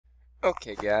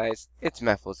Okay guys, it's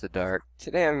Mephiles the Dark.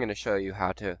 Today I'm going to show you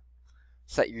how to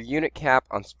set your unit cap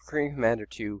on Supreme Commander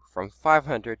 2 from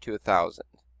 500 to 1000.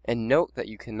 And note that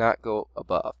you cannot go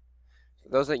above. For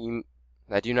those that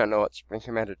do not know what Supreme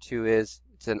Commander 2 is,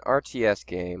 it's an RTS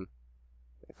game.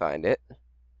 Let me find it.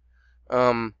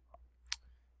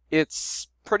 It's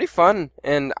pretty fun,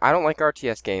 and I don't like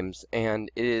RTS games, and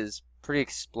it is pretty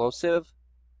explosive,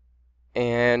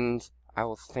 and I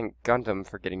will thank Gundam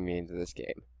for getting me into this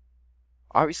game.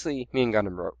 Obviously, me and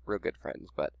Gundam are real good friends,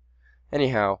 but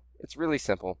anyhow, it's really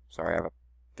simple. Sorry, I have a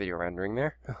video rendering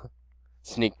there.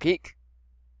 Sneak peek.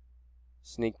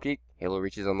 Sneak peek. Halo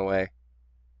Reach is on the way.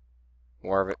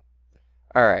 More of it.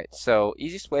 Alright, so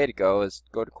easiest way to go is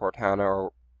go to Cortana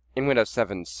or in Windows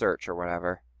 7 search or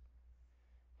whatever.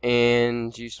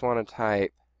 And you just want to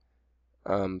type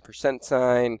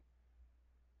 %,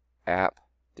 app,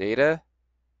 data,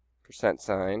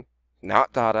 %,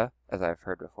 not data, as I've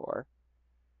heard before.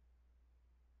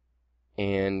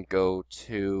 And go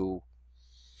to,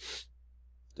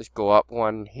 just go up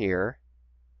one here,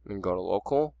 and go to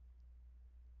local,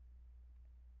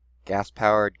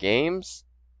 gas-powered games.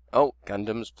 Oh,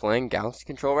 Gundam's playing Galaxy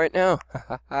Control right now.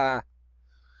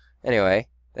 Anyway,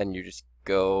 then you just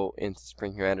go into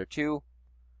Supreme Commander 2,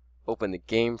 open the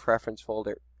game preference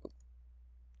folder,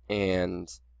 and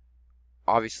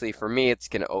obviously for me it's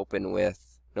going to open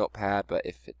with Notepad, but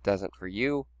if it doesn't for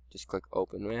you, just click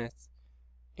open with.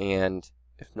 And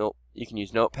if no, you can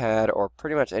use Notepad or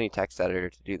pretty much any text editor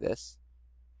to do this.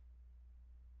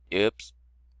 Oops.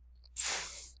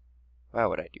 Why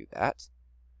would I do that?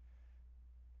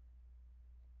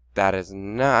 That is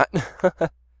not.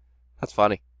 That's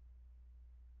funny.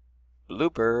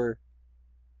 Blooper.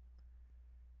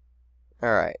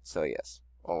 Alright, so yes,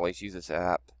 always use this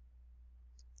app.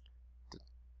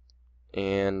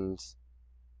 And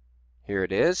here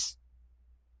it is.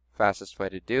 Fastest way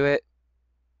to do it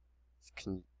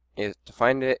to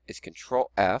find it is Control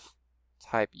F,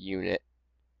 type unit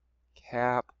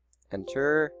cap,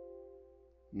 enter.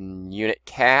 Unit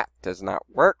cap does not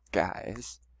work,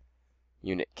 guys.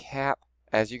 Unit cap,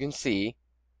 as you can see,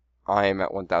 I am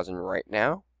at 1000 right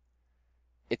now.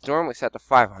 It's normally set to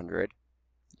 500.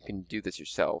 You can do this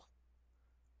yourself.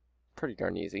 Pretty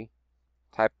darn easy.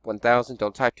 Type 1000,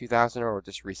 don't type 2000, or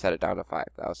just reset it down to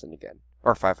 5000 again,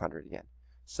 or 500 again.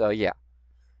 So yeah,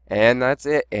 and that's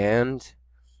it. And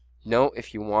note,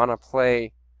 if you want to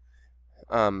play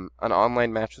an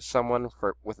online match with someone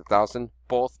with 1000,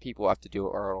 both people have to do it,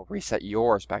 or it'll reset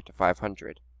yours back to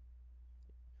 500.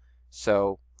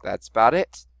 So that's about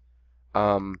it.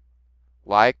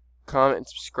 Like, comment, and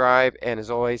subscribe, and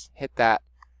as always, hit that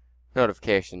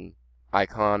notification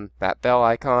icon, that bell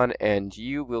icon, and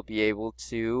you will be able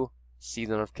to see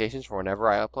the notifications for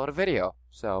whenever I upload a video.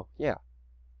 So yeah,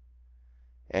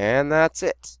 and that's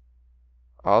it.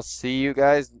 I'll see you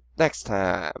guys next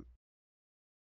time.